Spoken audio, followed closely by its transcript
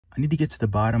I need to get to the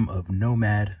bottom of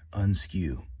Nomad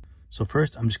Unskew. So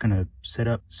first, I'm just gonna set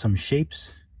up some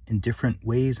shapes in different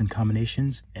ways and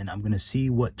combinations, and I'm gonna see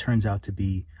what turns out to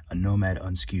be a Nomad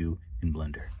Unskew in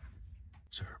Blender.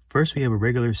 So first we have a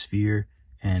regular sphere,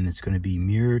 and it's gonna be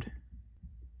mirrored.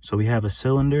 So we have a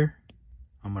cylinder.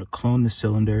 I'm gonna clone the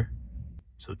cylinder.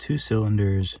 So 2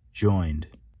 cylinders joined.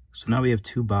 So now we have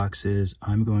 2 boxes.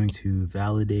 I'm going to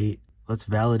validate. Let's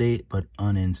validate, but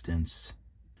uninstance.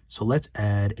 So let's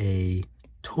add a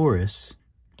torus.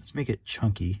 Let's make it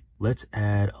chunky. Let's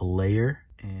add a layer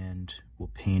and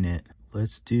we'll paint it.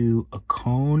 Let's do a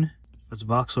cone. Let's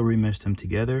voxel remesh them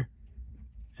together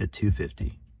at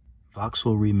 250.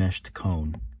 Voxel remeshed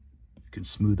cone. You can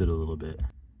smooth it a little bit.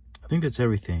 I think that's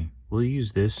everything. We'll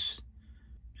use this,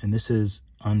 and this is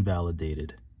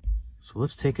unvalidated. So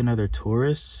let's take another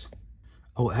torus.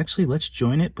 Oh, actually, let's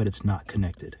join it, but it's not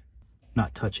connected,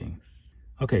 not touching.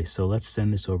 Okay, so let's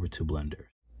send this over to Blender.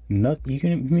 You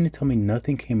mean to tell me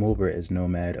nothing came over as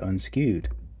Nomad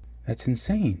Unskewed? That's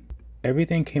insane.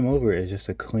 Everything came over as just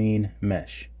a clean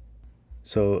mesh.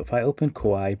 So if I open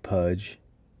Kawaii Pudge,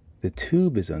 the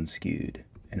tube is unskewed,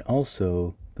 and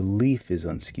also the leaf is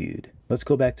unskewed. Let's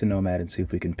go back to Nomad and see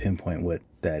if we can pinpoint what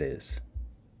that is.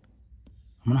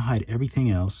 I'm gonna hide everything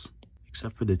else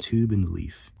except for the tube and the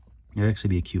leaf. It'd actually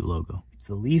be a cute logo. It's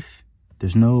the leaf.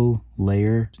 There's no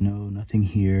layer, nothing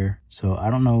here. So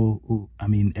I don't know. Ooh, I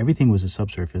mean, everything was a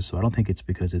subsurface, so I don't think it's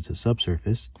because it's a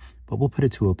subsurface, but we'll put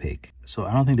it to opaque. So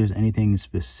I don't think there's anything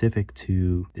specific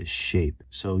to this shape.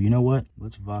 So you know what?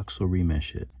 Let's voxel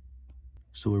remesh it.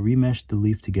 So we'll remesh the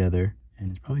leaf together,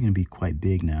 and it's probably gonna be quite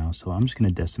big now. So I'm just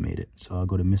gonna decimate it. So I'll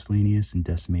go to miscellaneous and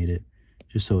decimate it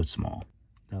just so it's small.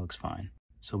 That looks fine.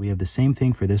 So we have the same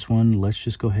thing for this one. Let's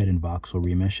just go ahead and voxel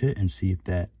remesh it and see if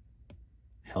that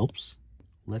helps.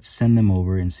 Let's send them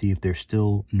over and see if they're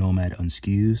still Nomad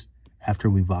Unskews after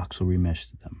we voxel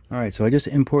remeshed them. All right, so I just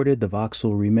imported the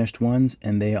voxel remeshed ones,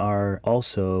 and they are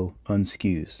also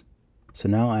unskews. So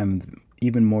now I'm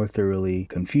even more thoroughly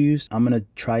confused. I'm gonna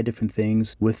try different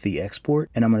things with the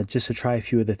export, and I'm gonna just try a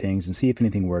few of the things and see if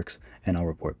anything works, and I'll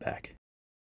report back.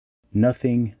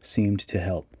 Nothing seemed to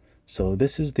help. So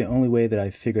this is the only way that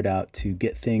I've figured out to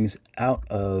get things out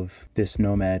of this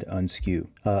Nomad Unskew.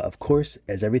 Of course,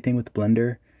 as everything with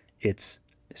Blender, it's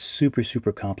super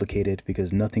complicated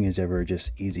because nothing is ever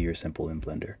just easy or simple in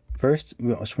Blender. First,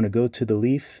 we just want to go to the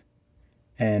leaf,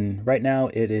 and right now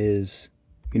it is,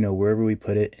 wherever we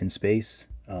put it in space.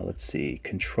 Let's see,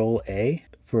 Control A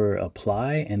for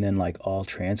apply, and then like all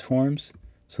transforms.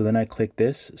 So then I click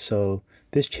this, so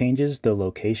this changes the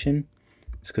location.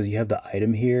 It's because you have the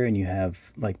item here and you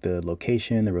have like the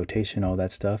location, the rotation, all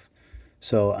that stuff.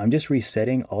 So I'm just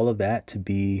resetting all of that to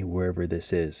be wherever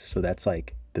this is. So that's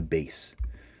like the base.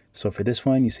 So for this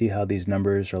one, you see how these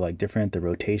numbers are like different, the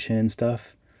rotation and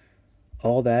stuff,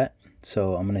 all that.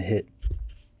 So I'm gonna hit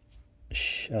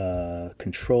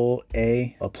Control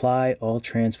A, apply all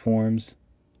transforms,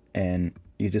 and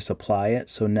you just apply it.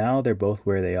 So now they're both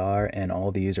where they are, and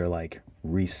all these are like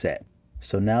reset.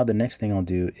 So now the next thing I'll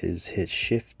do is hit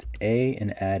Shift A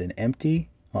and add an empty.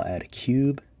 I'll add a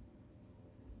cube.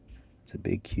 It's a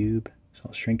big cube, so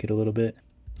I'll shrink it a little bit.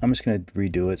 I'm just gonna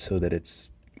redo it so that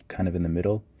it's kind of in the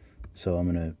middle. So I'm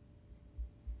gonna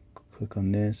click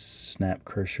on this, snap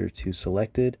cursor to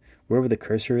selected. Wherever the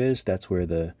cursor is, that's where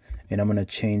and I'm gonna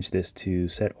change this to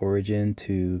set origin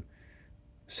to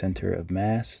center of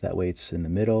mass. That way it's in the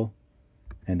middle,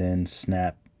 and then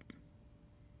snap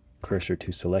cursor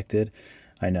to selected.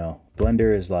 I know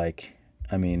Blender is like,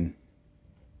 anyway,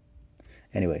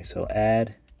 so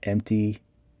add empty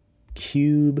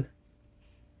cube,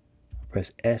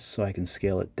 press S so I can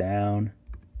scale it down.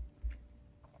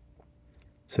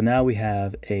 So now we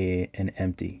have an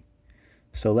empty.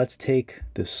 So let's take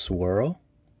the swirl,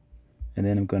 and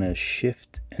then I'm going to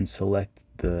shift and select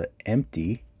the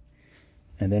empty,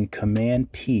 and then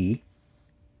Command P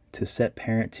to set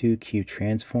parent to cube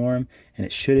transform, and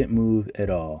it shouldn't move at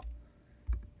all.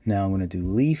 Now I'm going to do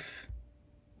leaf,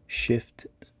 shift,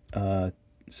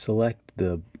 select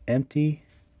the empty,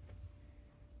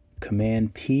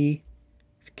 Command P,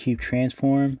 cube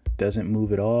transform, doesn't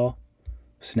move at all.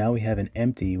 So now we have an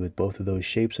empty with both of those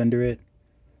shapes under it.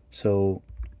 So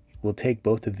we'll take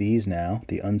both of these now,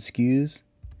 the unskews,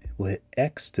 we'll hit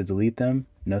X to delete them,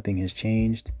 nothing has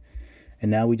changed.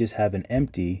 And now we just have an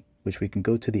empty, which we can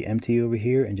go to the empty over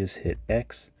here and just hit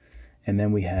X, and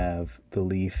then we have the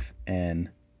leaf and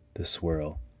the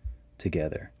swirl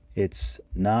together. It's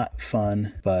not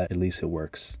fun, but at least it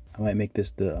works. I might make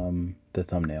this the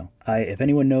thumbnail. If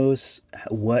anyone knows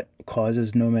what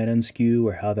causes nomad unskew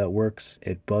or how that works,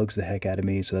 it bugs the heck out of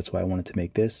me. So that's why I wanted to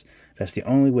make this. That's the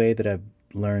only way that I've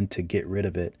learned to get rid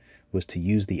of it, was to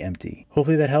use the empty.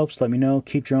 Hopefully that helps. Let me know.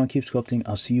 Keep drawing, keep sculpting.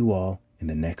 I'll see you all in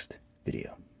the next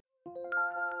video.